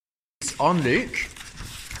series on Luke.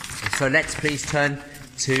 So let's please turn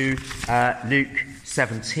to Luke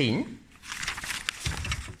 17.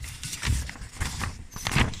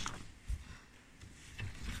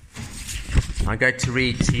 I'm going to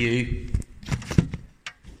read to you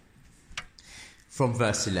from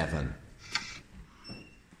verse 11.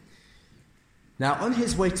 Now, on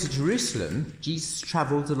his way to Jerusalem, Jesus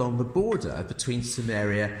travelled along the border between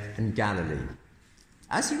Samaria and Galilee.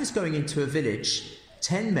 As he was going into a village,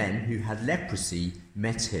 10 men who had leprosy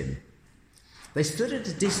met him. They stood at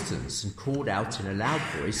a distance and called out in a loud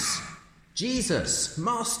voice, "Jesus,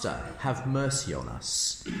 Master, have mercy on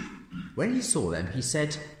us." When he saw them, he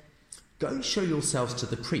said, "Go show yourselves to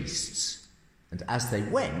the priests." And as they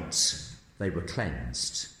went, they were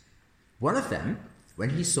cleansed. One of them,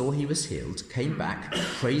 when he saw he was healed, came back,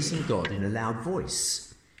 praising God in a loud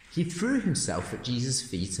voice. He threw himself at Jesus'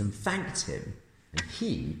 feet and thanked him, and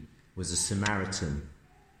he was a Samaritan.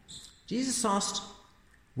 Jesus asked,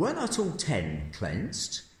 "Were not all 10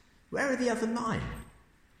 cleansed? Where are the other 9?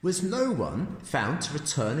 Was no one found to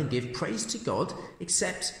return and give praise to God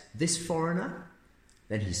except this foreigner?"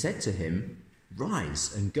 Then he said to him,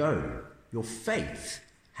 "Rise and go. Your faith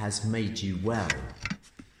has made you well."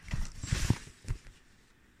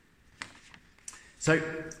 So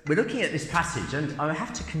we're looking at this passage, and I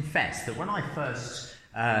have to confess that when I first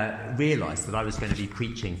realised that I was going to be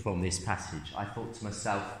preaching from this passage, I thought to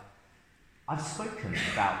myself, I've spoken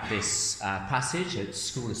about this passage at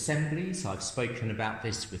school assemblies, I've spoken about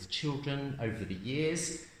this with children over the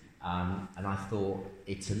years, and I thought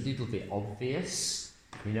it's a little bit obvious,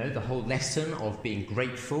 you know, the whole lesson of being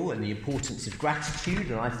grateful and the importance of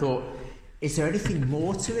gratitude, and I thought, is there anything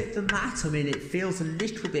more to it than that? I mean, it feels a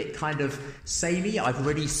little bit kind of samey. I've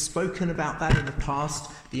already spoken about that in the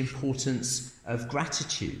past, the importance of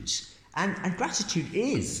gratitude. And gratitude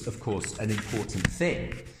is, of course, an important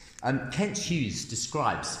thing. Kent Hughes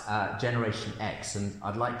describes Generation X, and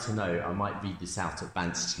I'd like to know, I might read this out at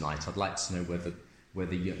Bants tonight, I'd like to know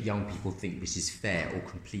whether young people think this is fair or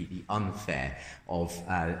completely unfair of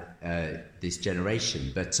this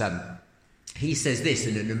generation. But he says this,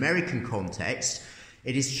 in an American context,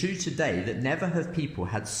 "It is true today that never have people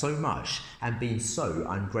had so much and been so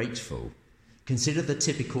ungrateful. Consider the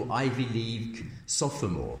typical Ivy League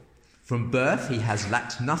sophomore. From birth he has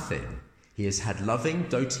lacked nothing. He has had loving,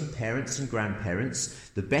 doting parents and grandparents,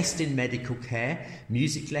 the best in medical care,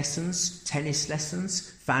 music lessons, tennis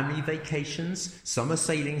lessons, family vacations, summer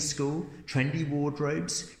sailing school, trendy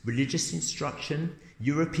wardrobes, religious instruction,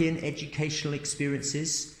 European educational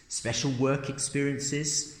experiences, special work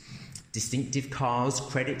experiences, distinctive cars,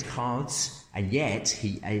 credit cards, and yet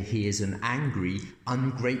he is an angry,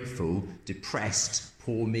 ungrateful, depressed,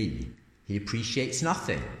 poor me. He appreciates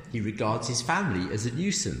nothing. He regards his family as a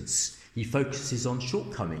nuisance. He focuses on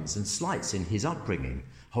shortcomings and slights in his upbringing,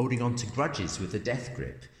 holding on to grudges with a death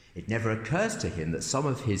grip. It never occurs to him that some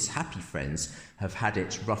of his happy friends have had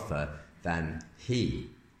it rougher than he."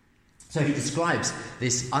 So he describes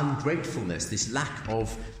this ungratefulness, this lack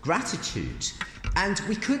of gratitude. And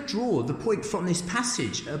we could draw the point from this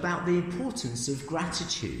passage about the importance of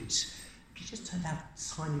gratitude. Could you just turn that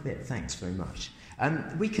a tiny bit? Thanks very much.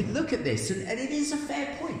 We could look at this, and it is a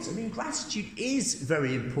fair point. I mean, gratitude is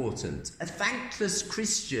very important. A thankless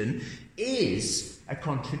Christian is a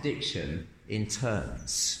contradiction in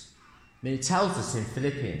terms. I mean, it tells us in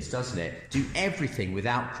Philippians, doesn't it? Do everything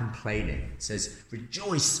without complaining. It says,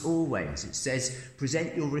 rejoice always. It says,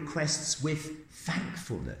 present your requests with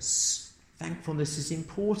thankfulness. Thankfulness is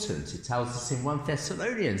important. It tells us in 1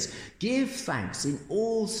 Thessalonians, give thanks in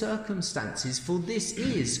all circumstances, for this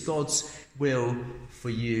is God's will for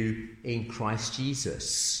you in Christ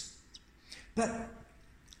Jesus. But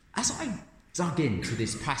as I dug into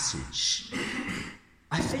this passage,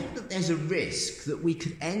 I think that there's a risk that we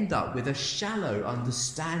could end up with a shallow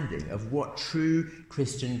understanding of what true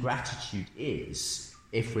Christian gratitude is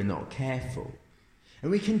if we're not careful. And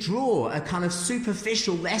we can draw a kind of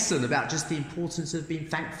superficial lesson about just the importance of being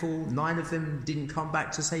thankful. 9 of them didn't come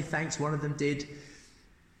back to say thanks, 1 of them did.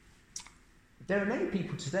 There are many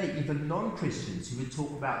people today, even non-Christians, who would talk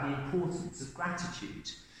about the importance of gratitude.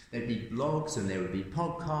 There'd be blogs and there would be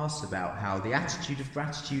podcasts about how the attitude of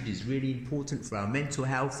gratitude is really important for our mental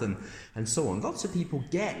health and so on. Lots of people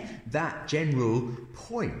get that general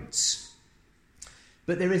point.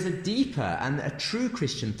 But there is a deeper and a true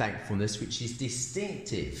Christian thankfulness which is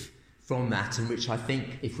distinctive from that, and which I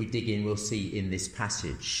think, if we dig in, we'll see in this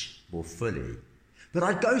passage more fully. But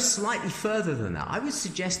I'd go slightly further than that. I would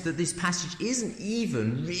suggest that this passage isn't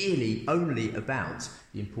even really only about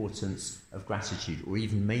the importance of gratitude, or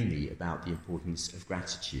even mainly about the importance of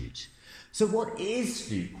gratitude. So what is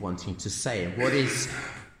Luke wanting to say, and what is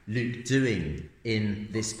Luke doing in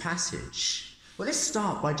this passage? Well, let's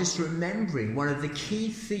start by just remembering one of the key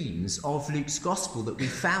themes of Luke's gospel that we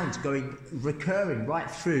found recurring right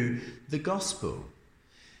through the gospel.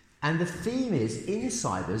 And the theme is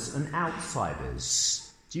insiders and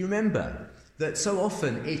outsiders. Do you remember that so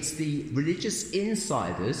often it's the religious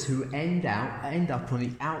insiders who end up on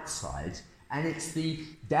the outside, and it's the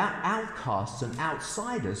outcasts and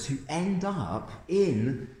outsiders who end up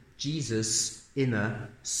in Jesus' inner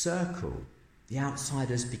circle? The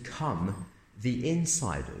outsiders become the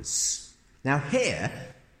insiders. Now here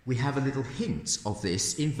we have a little hint of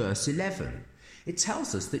this in verse 11. It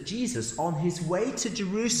tells us that Jesus, on his way to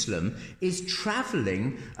Jerusalem, is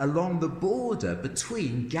travelling along the border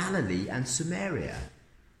between Galilee and Samaria.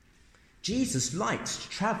 Jesus likes to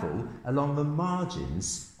travel along the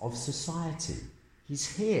margins of society. He's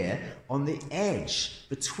here on the edge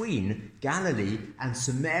between Galilee and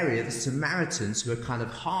Samaria. The Samaritans, who are kind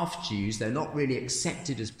of half Jews, they're not really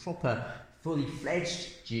accepted as proper, fully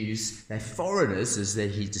fledged Jews. They're foreigners, as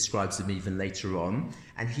he describes them even later on.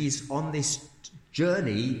 And he's on this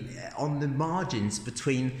journey on the margins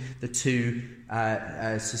between the two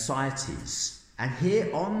societies. And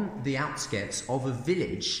here on the outskirts of a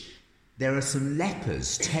village, there are some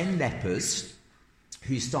lepers, 10 lepers,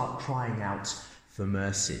 who start crying out for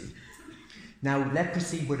mercy. Now,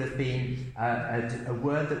 leprosy would have been a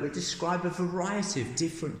word that would describe a variety of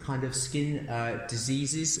different kind of skin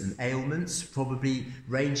diseases and ailments, probably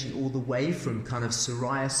ranging all the way from kind of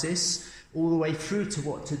psoriasis all the way through to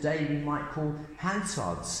what today we might call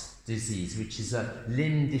Hansard's disease, which is a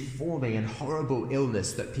limb-deforming and horrible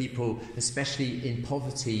illness that people, especially in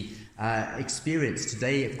poverty, experience.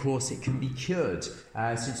 Today, of course, it can be cured.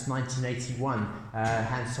 Since 1981,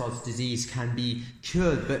 Hansard's disease can be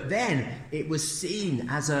cured. But then it was seen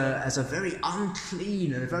as a very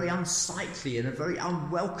unclean and a very unsightly and a very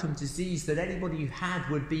unwelcome disease that anybody who had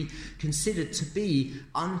would be considered to be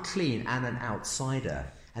unclean and an outsider.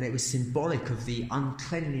 And it was symbolic of the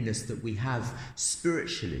uncleanliness that we have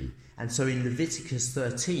spiritually. And so in Leviticus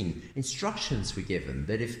 13, instructions were given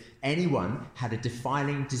that if anyone had a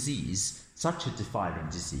defiling disease, such a defiling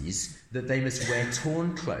disease, that they must wear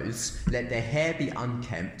torn clothes, let their hair be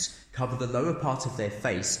unkempt, cover the lower part of their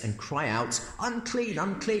face, and cry out, "Unclean,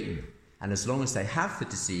 unclean." And as long as they have the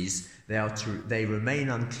disease, they remain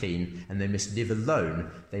unclean, and they must live alone.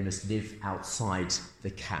 They must live outside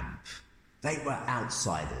the camp. They were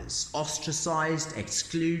outsiders, ostracized,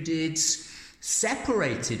 excluded,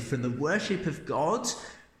 separated from the worship of God,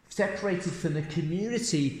 separated from the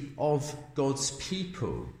community of God's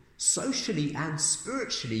people, socially and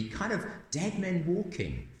spiritually, kind of dead men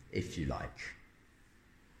walking, if you like.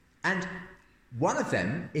 And one of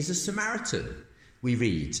them is a Samaritan, we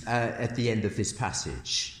read at the end of this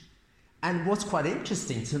passage. And what's quite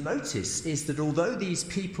interesting to notice is that although these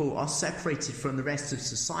people are separated from the rest of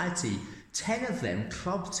society, 10 of them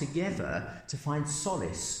club together to find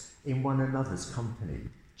solace in one another's company.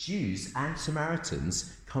 Jews and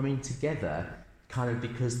Samaritans coming together kind of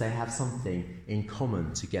because they have something in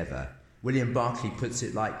common together. William Barclay puts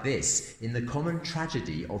it like this: in the common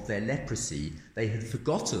tragedy of their leprosy, they had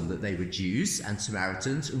forgotten that they were Jews and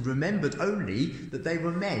Samaritans and remembered only that they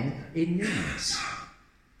were men in need.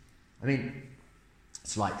 I mean,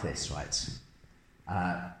 it's like this, right?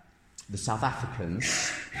 The South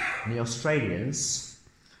Africans and the Australians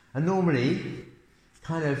are normally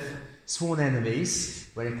kind of sworn enemies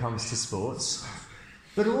when it comes to sports.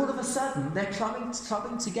 But all of a sudden, they're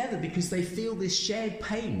clubbing together because they feel this shared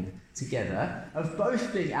pain together of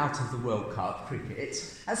both being out of the World Cup cricket.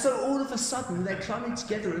 And so all of a sudden, they're clubbing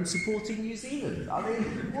together and supporting New Zealand. I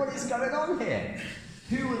mean, what is going on here?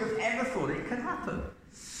 Who would have ever thought it could happen?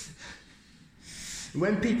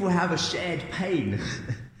 When people have a shared pain,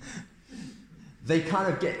 they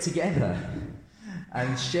kind of get together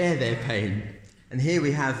and share their pain. And here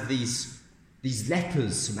we have these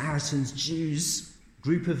lepers, Samaritans, Jews,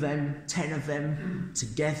 group of them, 10 of them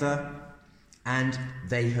together, and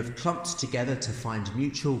they have clumped together to find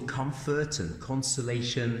mutual comfort and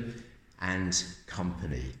consolation and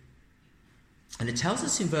company. And it tells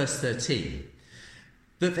us in verse 13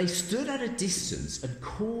 that they stood at a distance and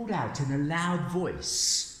called out in a loud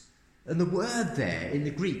voice. And the word there in the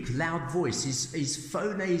Greek, loud voice, is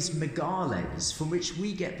phones megales, from which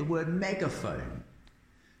we get the word megaphone.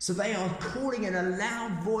 So they are calling in a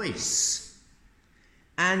loud voice.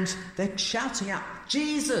 And they're shouting out,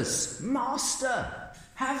 "Jesus, Master,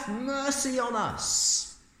 have mercy on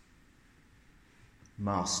us."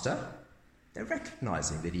 Master, They're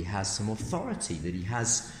recognizing that he has some authority, that he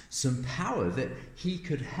has some power, that he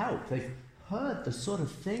could help. They've heard the sort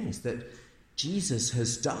of things that Jesus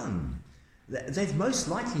has done. They've most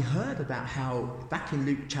likely heard about how, back in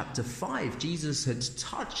Luke chapter 5, Jesus had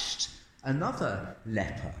touched another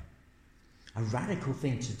leper. A radical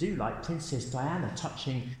thing to do, like Princess Diana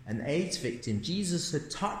touching an AIDS victim. Jesus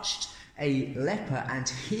had touched a leper and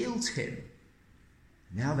healed him.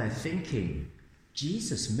 Now they're thinking,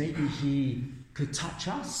 Jesus, maybe he could touch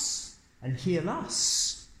us and heal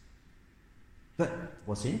us. But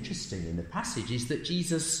what's interesting in the passage is that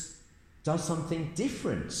Jesus does something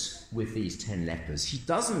different with these 10 lepers. He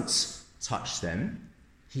doesn't touch them.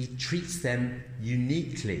 He treats them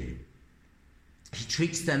uniquely. He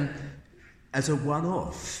treats them as a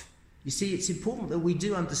one-off. You see, it's important that we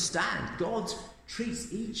do understand God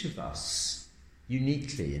treats each of us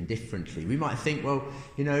uniquely and differently. We might think, well,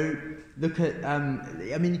 look at,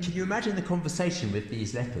 can you imagine the conversation with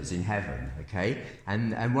these lepers in heaven, okay?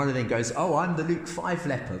 And one of them goes, oh, I'm the Luke 5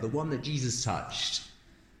 leper, the one that Jesus touched.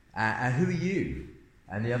 Who are you?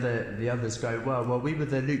 And the others go, well, we were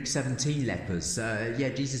the Luke 17 lepers.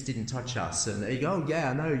 Jesus didn't touch us. And they go, oh, yeah,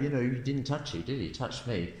 I know, he didn't touch you, did he? He touched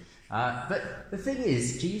me. But the thing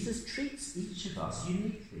is, Jesus treats each of us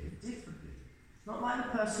uniquely and differently. It's not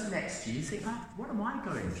like the person next to you. You think, what am I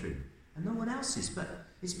going through? And no one else is. But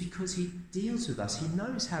it's because he deals with us. He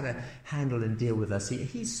knows how to handle and deal with us.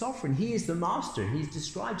 He's sovereign. He is the master. He's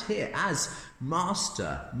described here as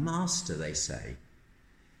master. Master, they say.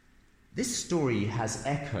 This story has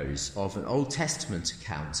echoes of an Old Testament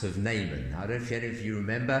account of Naaman. I don't know if any of you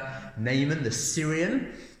remember Naaman, the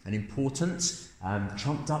Syrian, an important,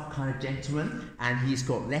 trumped-up kind of gentleman, and he's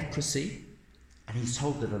got leprosy. And he's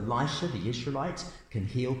told that Elisha, the Israelite, can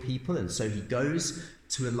heal people. And so he goes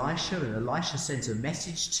to Elisha, and Elisha sends a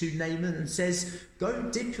message to Naaman and says, go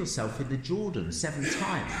and dip yourself in the Jordan 7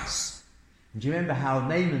 times. And do you remember how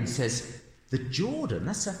Naaman says, the Jordan,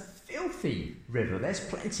 that's a filthy river. There's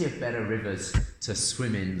plenty of better rivers to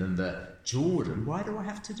swim in than the Jordan. Why do I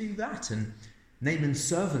have to do that? And Naaman's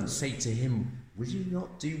servants say to him, will you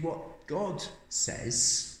not do what God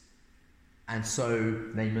says? And so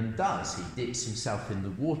Naaman does. He dips himself in the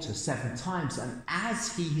water 7 times. And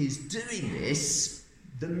as he is doing this,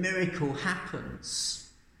 the miracle happens.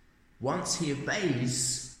 Once he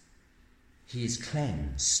obeys, he is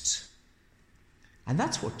cleansed. And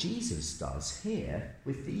that's what Jesus does here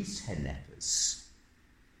with these 10 lepers.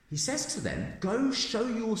 He says to them, go show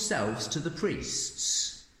yourselves to the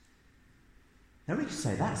priests. Now we can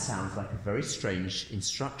say that sounds like a very strange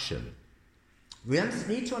instruction. We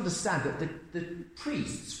need to understand that the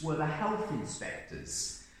priests were the health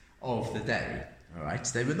inspectors of the day. All right,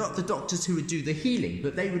 they were not the doctors who would do the healing,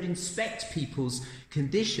 but they would inspect people's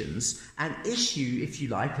conditions and issue, if you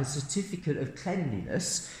like, a certificate of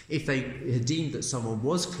cleanliness if they had deemed that someone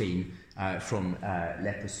was clean from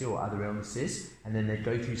leprosy or other illnesses, and then they'd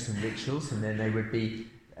go through some rituals, and then they would be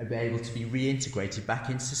able to be reintegrated back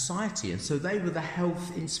in society. And so they were the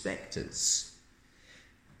health inspectors.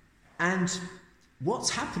 And what's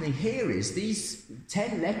happening here is these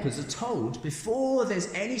 10 lepers are told, before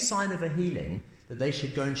there's any sign of a healing, that they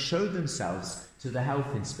should go and show themselves to the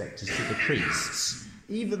health inspectors, to the priests,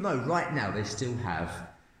 even though right now they still have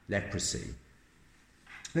leprosy.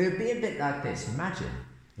 It would be a bit like this.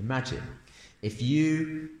 Imagine if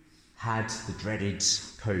you had the dreaded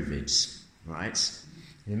COVID, right?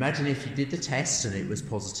 And imagine if you did the test and it was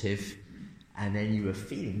positive, and then you were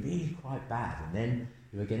feeling really quite bad, and then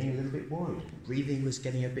you were getting a little bit worried. Breathing was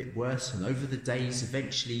getting a bit worse, and over the days,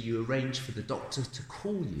 eventually you arrange for the doctor to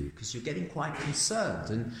call you because you're getting quite concerned.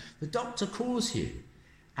 And the doctor calls you,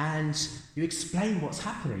 and you explain what's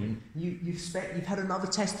happening. You've had another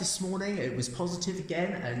test this morning, it was positive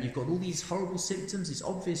again, and you've got all these horrible symptoms. It's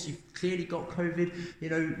obvious you've clearly got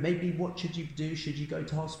COVID. Maybe what should you do? Should you go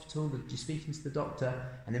to hospital? You're speaking to the doctor.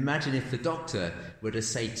 And imagine if the doctor were to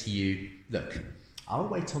say to you, look, I'll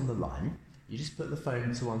wait on the line. You just put the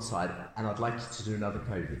phone to one side, and I'd like you to do another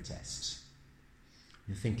COVID test.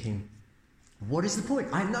 You're thinking, what is the point?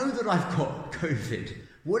 I know that I've got COVID.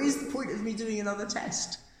 What is the point of me doing another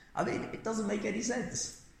test? I mean, it doesn't make any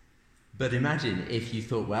sense. But imagine if you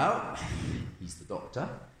thought, well, he's the doctor,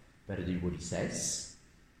 better do what he says.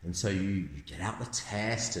 And so you get out the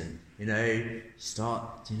test and,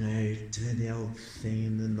 start, doing the old thing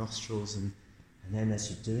in the nostrils. And then as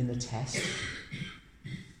you're doing the test,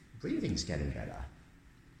 breathing's getting better.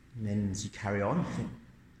 And then as you carry on, you think,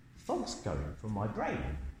 fog's going from my brain.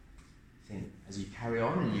 You think, as you carry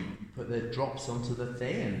on and you put the drops onto the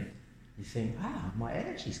thing, and you think, wow, my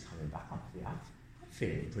energy's coming back. I'm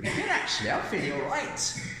feeling pretty good, actually. I'm feeling all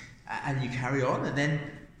right. And you carry on, and then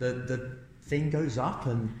the thing goes up,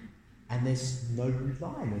 and there's no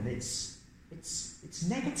line, and it's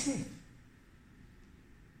negative.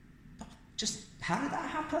 But just how did that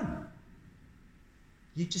happen?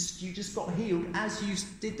 You just got healed as you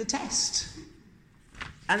did the test.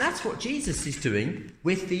 And that's what Jesus is doing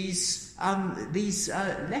with these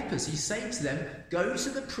lepers. He's saying to them, go to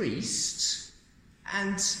the priest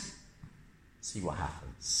and see what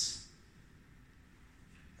happens.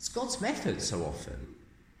 It's God's method so often.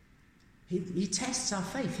 He tests our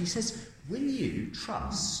faith. He says, will you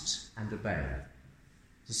trust and obey?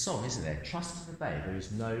 It's a song, isn't there? Trust and obey. There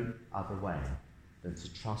is no other way than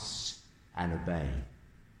to trust and obey.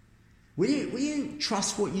 Will you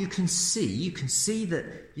trust what you can see? You can see that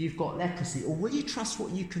you've got leprosy. Or will you trust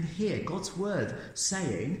what you can hear? God's word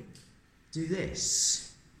saying, do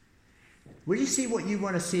this. Will you see what you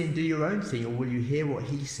want to see and do your own thing? Or will you hear what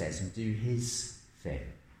he says and do his thing?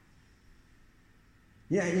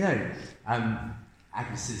 Yeah,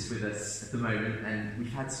 Agnes is with us at the moment, and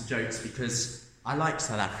we've had some jokes because I like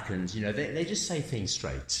South Africans. They just say things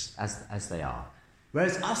straight as they are.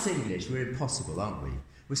 Whereas us English, we're impossible, aren't we?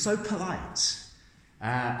 We're so polite,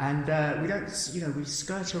 and we don't, we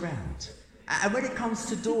skirt around. And when it comes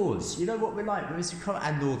to doors, you know what we're like?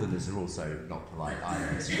 And Northerners are also not polite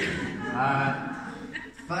either.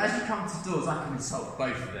 But as you come to doors, I can insult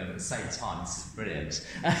both of them at the same time. This is brilliant.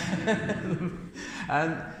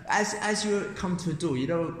 As you come to a door, you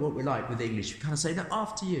know what we're like with English. We kind of say, no,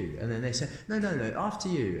 after you. And then they say, no, after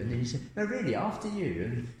you. And then you say, no, really, after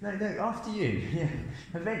you. And no, after you. Yeah.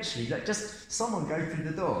 Eventually, just someone go through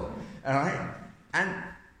the door. All right? And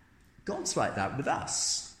God's like that with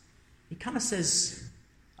us. He kind of says,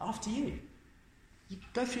 after you. You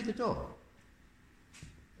go through the door.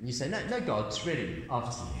 And you say, no, God, really,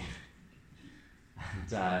 after you. And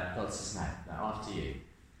God says, no, after you.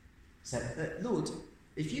 So, Lord,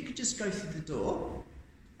 if you could just go through the door,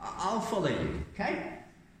 I'll follow you, okay?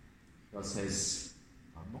 God says,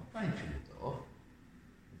 I'm not going through the door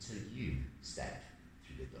until you step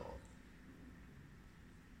through the door.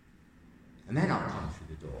 And then I'll come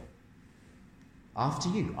through the door. After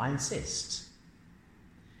you, I insist.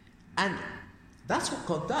 And that's what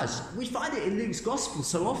God does. We find it in Luke's Gospel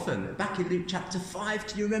so often. Back in Luke chapter 5,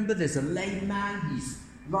 do you remember? There's a lame man. He's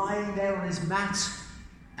lying there on his mat.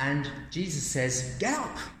 And Jesus says, get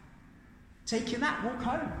up. Take your mat, walk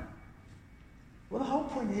home. Well, the whole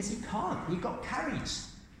point is he can't. He got carried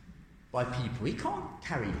by people. He can't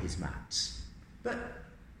carry his mat. But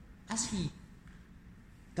as he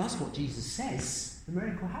does what Jesus says, the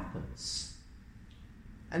miracle happens.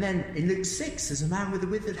 And then in Luke 6, there's a man with a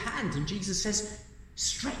withered hand, and Jesus says,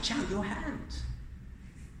 stretch out your hand.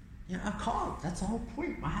 I can't. That's the whole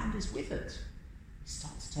point. My hand is withered. He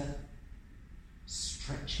starts to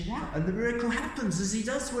stretch it out, and the miracle happens as he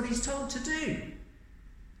does what he's told to do. We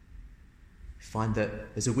find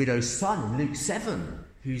that there's a widow's son in Luke 7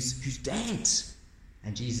 who's dead.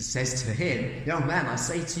 And Jesus says to him, young man, I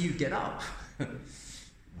say to you, get up. Well,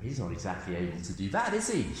 he's not exactly able to do that, is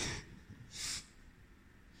he?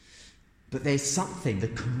 But there's something, the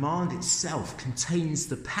command itself contains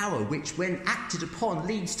the power which, when acted upon,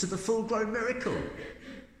 leads to the full-blown miracle.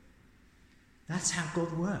 That's how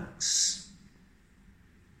God works.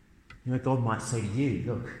 God might say to you,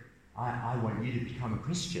 look, I want you to become a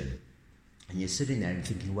Christian. And you're sitting there and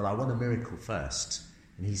thinking, well, I want a miracle first.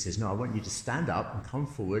 And he says, no, I want you to stand up and come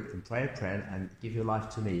forward and pray a prayer and give your life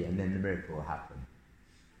to me, and then the miracle will happen.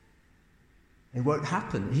 It won't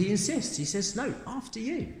happen. He insists. He says, no, after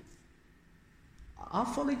you. I'll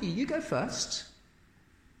follow you. You go first.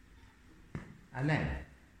 And then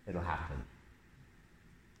it'll happen.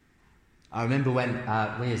 I remember when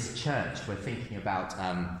we as a church were thinking about,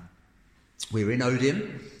 we were in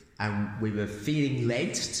Odin, and we were feeling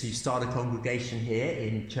led to start a congregation here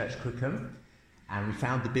in Church Crookham. And we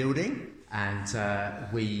found the building,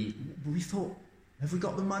 and we thought, have we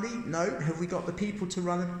got the money? No. Have we got the people to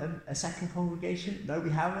run a second congregation? No,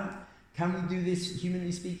 we haven't. Can we do this,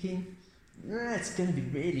 humanly speaking? It's going to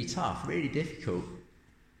be really tough, really difficult.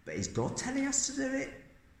 But is God telling us to do it?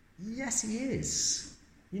 Yes, he is.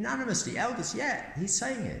 Unanimously, elders, yeah, he's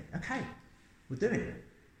saying it. Okay, we're doing it.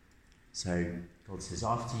 So God says,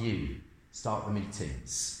 after you, start the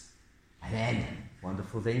meetings. And then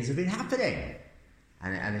wonderful things have been happening.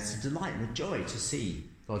 And it's a delight and a joy to see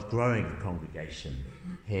God growing the congregation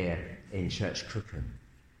here in Church Crookham.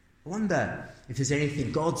 I wonder if there's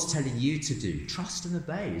anything God's telling you to do. Trust and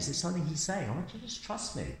obey. Is there something he's saying? I want you to just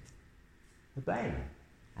trust me. Obey.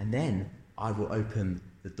 And then I will open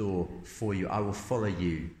the door for you. I will follow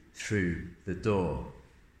you through the door.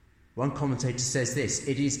 One commentator says this: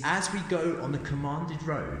 it is as we go on the commanded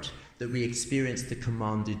road that we experience the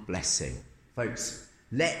commanded blessing. Folks,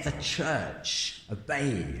 let the church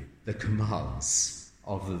obey the commands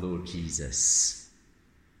of the Lord Jesus.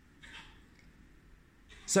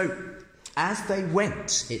 So, as they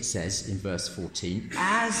went, it says in verse 14,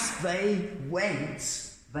 as they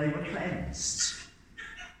went, they were cleansed.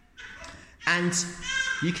 And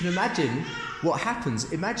you can imagine what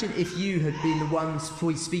happens. Imagine if you had been the ones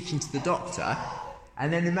speaking to the doctor,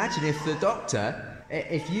 and then imagine if the doctor,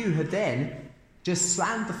 if you had then just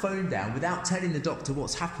slammed the phone down without telling the doctor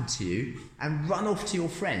what's happened to you and run off to your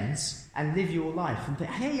friends and live your life and think,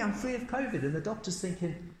 hey, I'm free of COVID. And the doctor's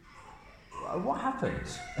thinking, what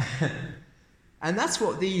happened? And that's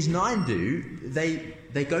what these 9 do.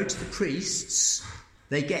 They go to the priests,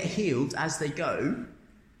 they get healed as they go,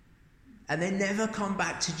 and they never come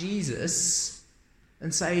back to Jesus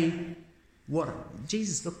and say, "What,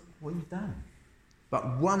 Jesus, look what you've done."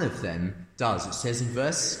 But one of them does. It says in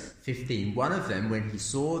verse 15, one of them, when he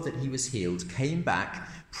saw that he was healed, came back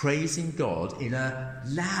praising God in a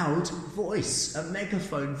loud voice, a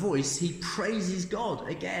megaphone voice. He praises God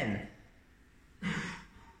again.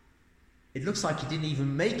 It looks like he didn't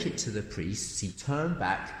even make it to the priests. He turned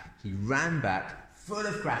back, he ran back, full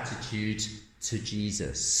of gratitude to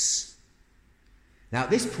Jesus. Now at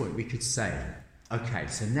this point we could say, okay,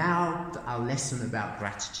 so now our lesson about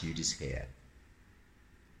gratitude is here.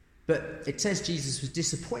 But it says Jesus was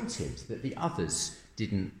disappointed that the others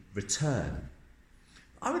didn't return.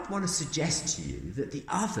 I would want to suggest to you that the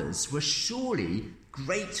others were surely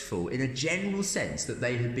grateful in a general sense that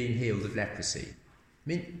they had been healed of leprosy. I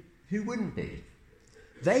mean, who wouldn't be?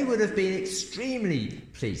 They would have been extremely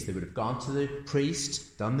pleased. They would have gone to the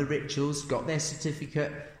priest, done the rituals, got their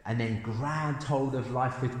certificate, and then grabbed hold of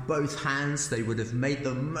life with both hands. They would have made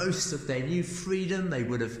the most of their new freedom. They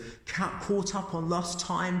would have caught up on lost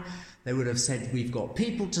time. They would have said, we've got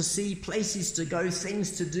people to see, places to go,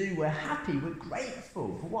 things to do. We're happy, we're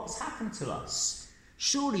grateful for what's happened to us.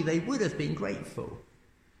 Surely they would have been grateful.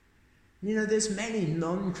 You know, there's many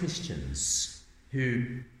non-Christians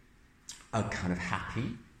who are kind of happy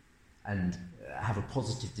and have a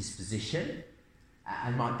positive disposition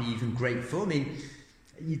and might be even grateful. I mean,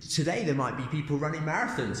 today there might be people running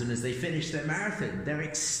marathons, and as they finish their marathon, they're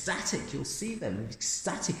ecstatic. You'll see them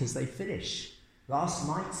ecstatic as they finish. Last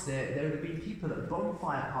night there would have been people at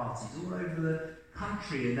bonfire parties all over the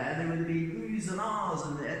country, and there would have been oohs and ahs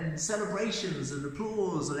and celebrations and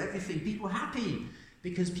applause and everything. People happy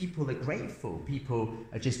because people are grateful. People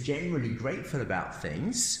are just generally grateful about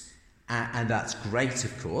things. And that's great,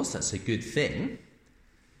 of course, that's a good thing.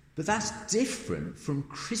 But that's different from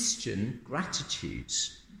Christian gratitude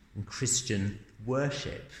and Christian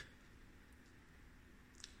worship.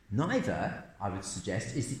 Neither, I would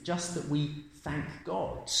suggest, is it just that we thank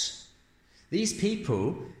God. These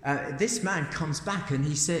people, this man comes back and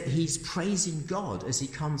he's praising God as he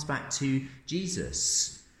comes back to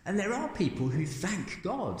Jesus. And there are people who thank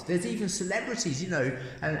God. There's even celebrities, you know,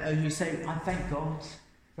 who say, I thank God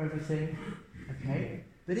for everything, okay?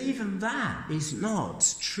 But even that is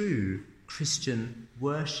not true Christian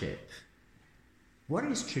worship. What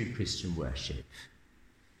is true Christian worship?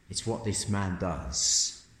 It's what this man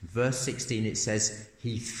does. In verse 16 it says,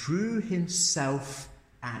 he threw himself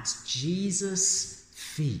at Jesus'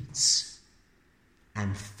 feet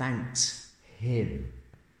and thanked him.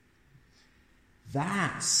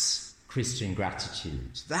 That's Christian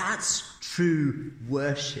gratitude. That's true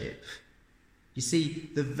worship. You see,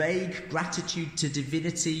 the vague gratitude to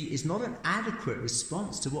divinity is not an adequate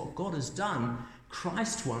response to what God has done.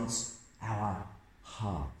 Christ wants our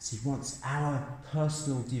hearts. He wants our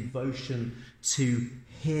personal devotion to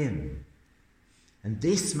him. And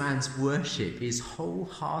this man's worship is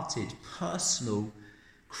wholehearted, personal,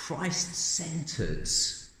 Christ-centered.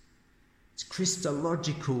 It's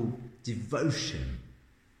Christological devotion.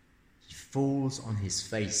 He falls on his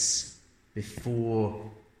face before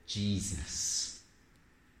Jesus.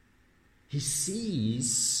 He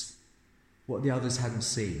sees what the others hadn't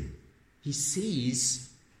seen. He sees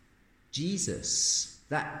Jesus,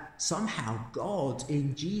 that somehow God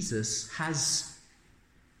in Jesus has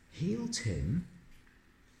healed him,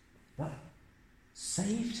 but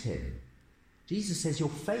saved him. Jesus says, your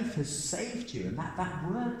faith has saved you. And that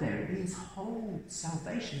word there, it means whole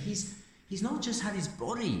salvation. He's not just had his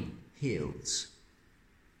body healed,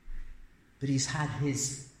 but he's had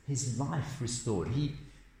his life restored.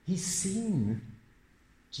 He's seen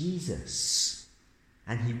Jesus,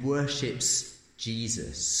 and he worships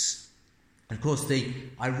Jesus. And of course, the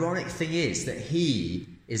ironic thing is that he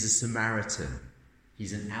is a Samaritan.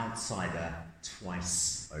 He's an outsider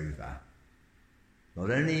twice over. Not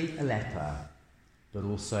only a leper, but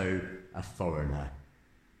also a foreigner.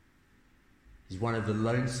 He's one of the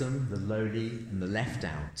lonesome, the lowly, and the left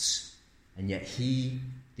out. And yet he,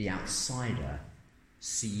 the outsider,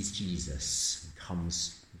 sees Jesus and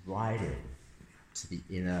comes right in to the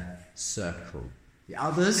inner circle. The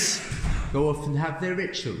others go off and have their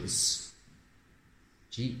rituals.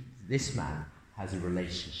 This man has a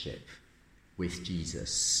relationship with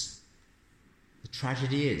Jesus. The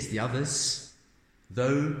tragedy is, the others,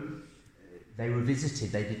 though they were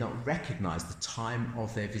visited, they did not recognize the time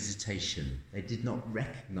of their visitation. They did not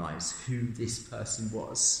recognize who this person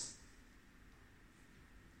was.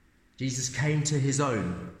 Jesus came to his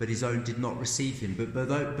own, but his own did not receive him.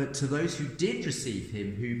 But to those who did receive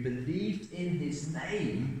him, who believed in his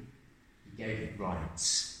name, he gave it right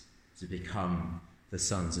to become the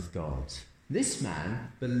sons of God. This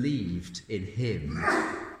man believed in him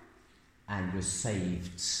and was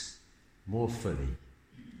saved more fully.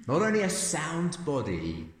 Not only a sound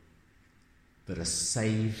body, but a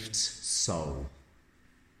saved soul.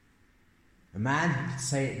 A man who could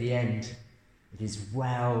say at the end, it is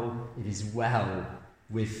well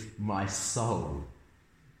with my soul,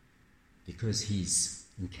 because he's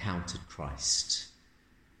encountered Christ.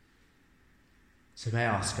 So may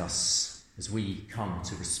I ask us, as we come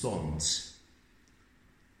to respond,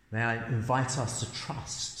 may I invite us to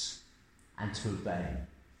trust and to obey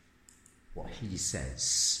what he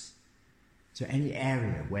says. So any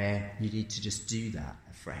area where you need to just do that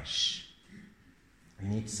afresh, you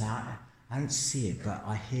need to say, I don't see it, but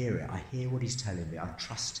I hear it. I hear what he's telling me. I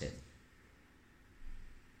trust him.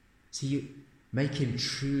 So you make him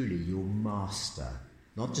truly your master,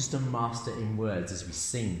 not just a master in words as we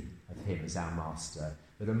sing of him as our master,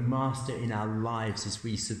 but a master in our lives as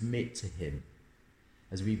we submit to him,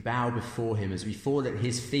 as we bow before him, as we fall at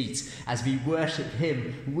his feet, as we worship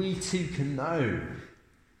him. We too can know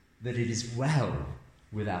that it is well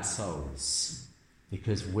with our souls,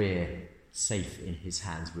 because we're safe in his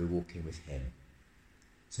hands. We're walking with him.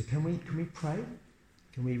 So can we pray?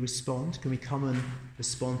 Can we respond? Can we come and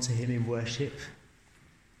respond to him in worship?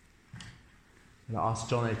 And I ask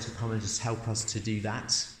Jono to come and just help us to do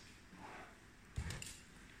that.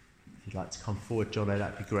 If you'd like to come forward, Jono,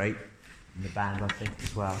 that'd be great. And the band, I think,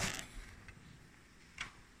 as well.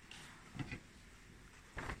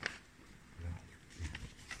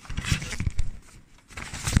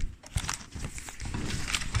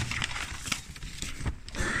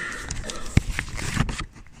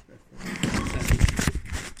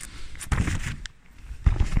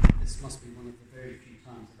 This must be one of the very few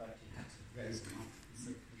times I've actually had to raise them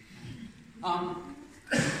up.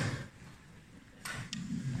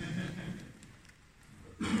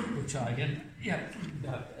 We'll try again.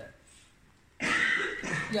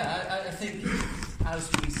 I think as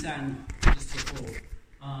we sang just before,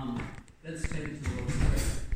 let's take it to the Lord.